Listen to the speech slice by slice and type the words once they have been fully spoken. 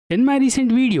In my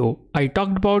recent video, I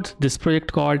talked about this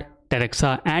project called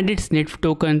Taraxa and its native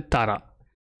token Tara.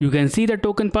 You can see the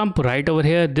token pump right over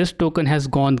here. This token has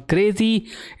gone crazy.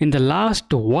 In the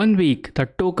last 1 week, the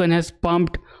token has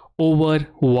pumped over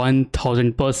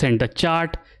 1000%. The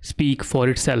chart speaks for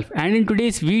itself. And in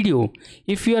today's video,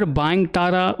 if you are buying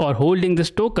Tara or holding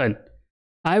this token,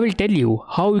 I will tell you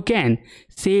how you can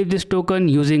save this token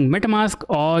using Metamask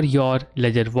or your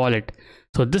Ledger wallet.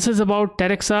 So this is about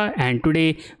Taraxa, and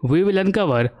today we will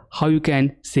uncover how you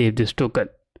can save this token.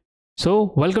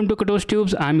 So welcome to Katosh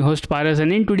Tubes. I'm your host Paras,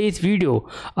 and in today's video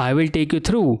I will take you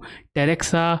through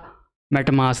Taraxa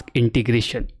Metamask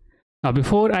integration. Now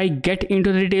before I get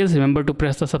into the details, remember to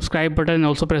press the subscribe button and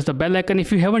also press the bell icon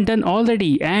if you haven't done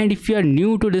already. And if you are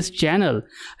new to this channel,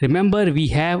 remember we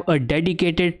have a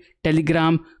dedicated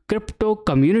Telegram crypto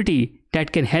community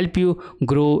that can help you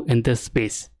grow in this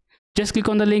space. Just click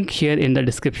on the link here in the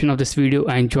description of this video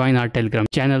and join our Telegram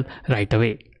channel right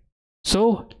away.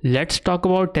 So let's talk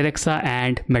about Taraxa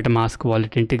and Metamask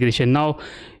wallet integration. Now,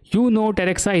 you know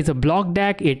Taraxa is a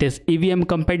BlockDAG. It is EVM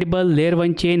compatible layer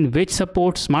 1 chain which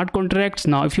supports smart contracts.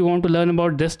 Now, if you want to learn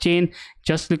about this chain,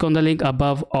 just click on the link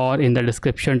above or in the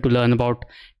description to learn about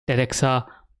Taraxa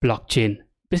blockchain,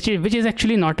 which is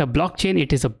actually not a blockchain,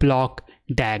 it is a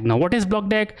BlockDAG. Now, what is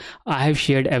BlockDAG? I have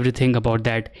shared everything about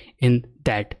that in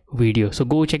that video. So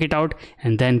go check it out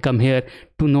and then come here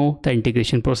to know the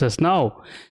integration process. Now,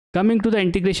 coming to the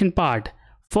integration part,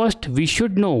 first we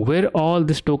should know where all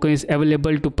this token is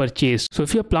available to purchase. So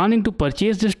if you're planning to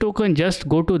purchase this token, just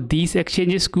go to these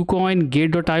exchanges: KuCoin,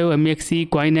 Gate.io, MEXC,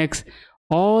 CoinEx.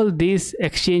 All these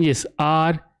exchanges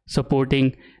are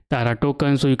supporting Tara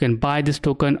token, so you can buy this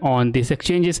token on these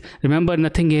exchanges. Remember,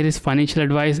 nothing here is financial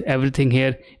advice. Everything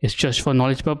here is just for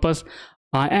knowledge purpose.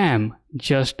 I am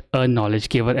just a knowledge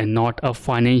giver and not a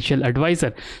financial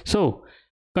advisor. So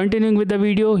continuing with the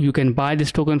video, you can buy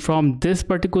this token from this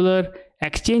particular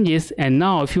exchanges. And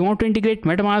now if you want to integrate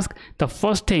Metamask, the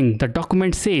first thing the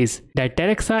document says that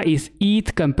Taraxa is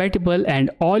ETH compatible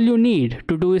and all you need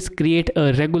to do is create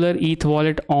a regular ETH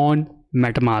wallet on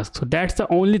Metamask. So that's the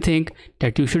only thing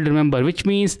that you should remember, which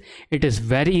means it is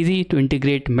very easy to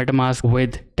integrate Metamask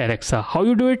with Taraxa. How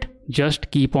you do it? Just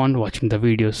keep on watching the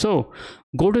video. So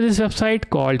go to this website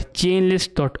called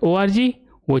chainlist.org,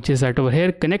 which is right over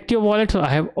here. Connect your wallet. So I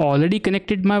have already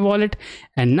connected my wallet,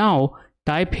 and now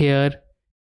type here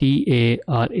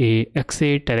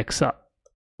Taraxa, Taraxa.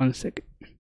 One second.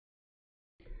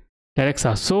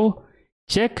 Taraxa. So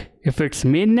check if it's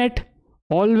mainnet.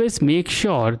 Always make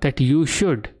sure that you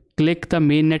should click the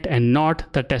mainnet and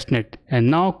not the testnet. And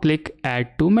now click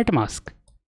add to Metamask.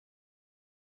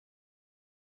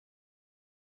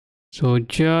 So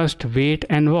just wait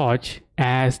and watch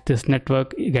as this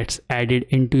network gets added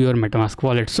into your Metamask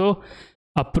wallet. So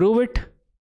approve it.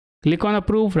 Click on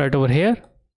approve right over here.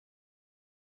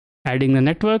 Adding the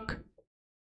network.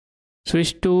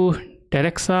 Switch to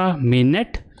Taraxa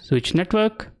mainnet. Switch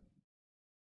network.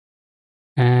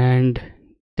 And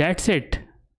that's it.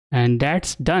 And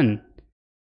that's done.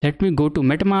 Let me go to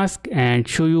Metamask and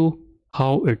show you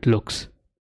how it looks.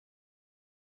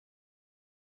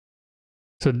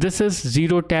 So this is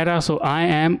 0 Tara. So I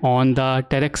am on the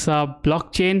Taraxa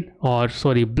blockchain, or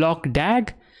sorry,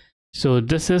 BlockDAG. So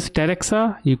this is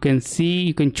Taraxa. You can see,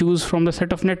 you can choose from the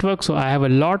set of networks. So I have a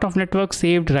lot of networks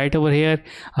saved right over here.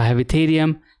 I have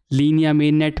Ethereum, Linea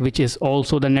mainnet, which is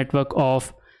also the network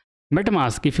of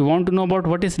Metamask. If you want to know about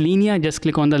what is Linea, just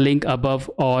click on the link above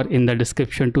or in the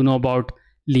description to know about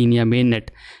Linea mainnet.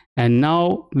 And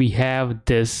now we have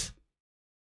this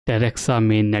Taraxa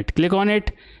mainnet. Click on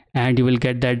it and you will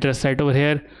get the address right over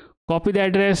here. Copy the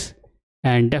address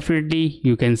and definitely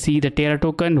you can see the Tara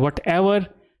token. Whatever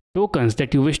tokens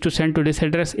that you wish to send to this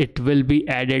address, it will be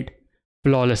added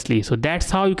flawlessly. So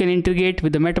that's how you can integrate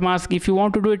with the Metamask. If you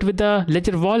want to do it with the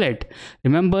Ledger wallet,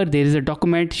 remember there is a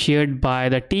document shared by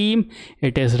the team.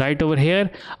 It is right over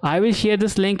here. I will share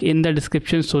this link in the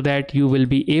description so that you will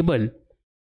be able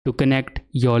to connect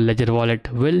your Ledger wallet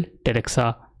with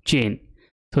Taraxa chain.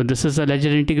 So this is a Ledger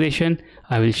integration.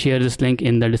 I will share this link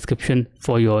in the description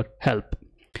for your help.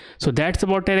 So that's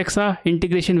about Taraxa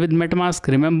integration with Metamask.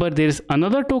 Remember, there is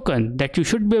another token that you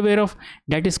should be aware of,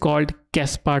 that is called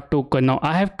Caspa token. Now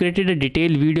I have created a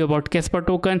detailed video about Caspa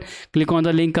token. Click on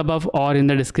the link above or in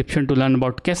the description to learn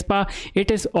about Caspa. It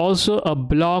is also a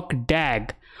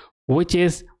BlockDAG, which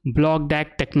is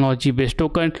BlockDAG technology based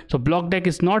token. So BlockDAG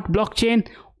is not blockchain.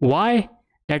 Why?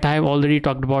 That I have already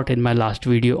talked about in my last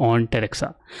video on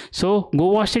Taraxa. So go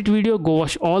watch that video, go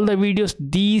watch all the videos.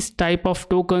 These type of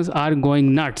tokens are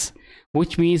going nuts.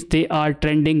 which means they are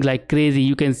trending like crazy.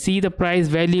 You can see the price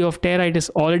value of Terra, it is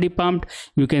already pumped.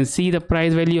 You can see the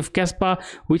price value of Caspa,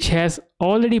 which has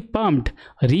already pumped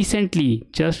recently.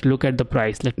 Just look at the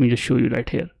price. Let me just show you right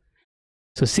here.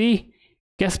 So see,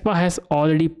 Caspa has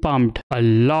already pumped a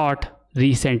lot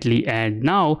recently, and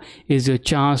now is your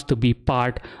chance to be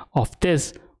part of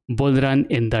this bull run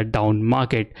in the down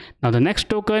market. Now the next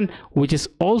token, which is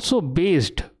also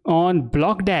based on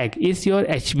BlockDAG, is your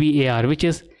HBAR, which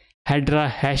is Hedera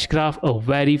Hashgraph, a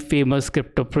very famous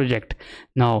crypto project.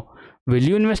 Now, will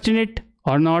you invest in it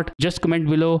or not? Just comment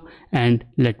below and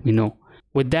let me know.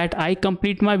 With that, I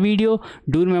complete my video.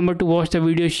 Do remember to watch the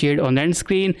video shared on the end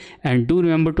screen, and do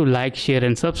remember to like, share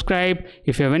and subscribe.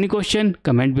 If you have any question,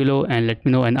 comment below and let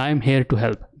me know, and I am here to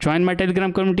help. Join my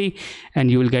Telegram community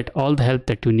and you will get all the help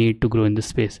that you need to grow in this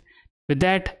space. With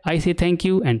that, I say thank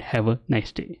you and have a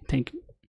nice day. Thank you.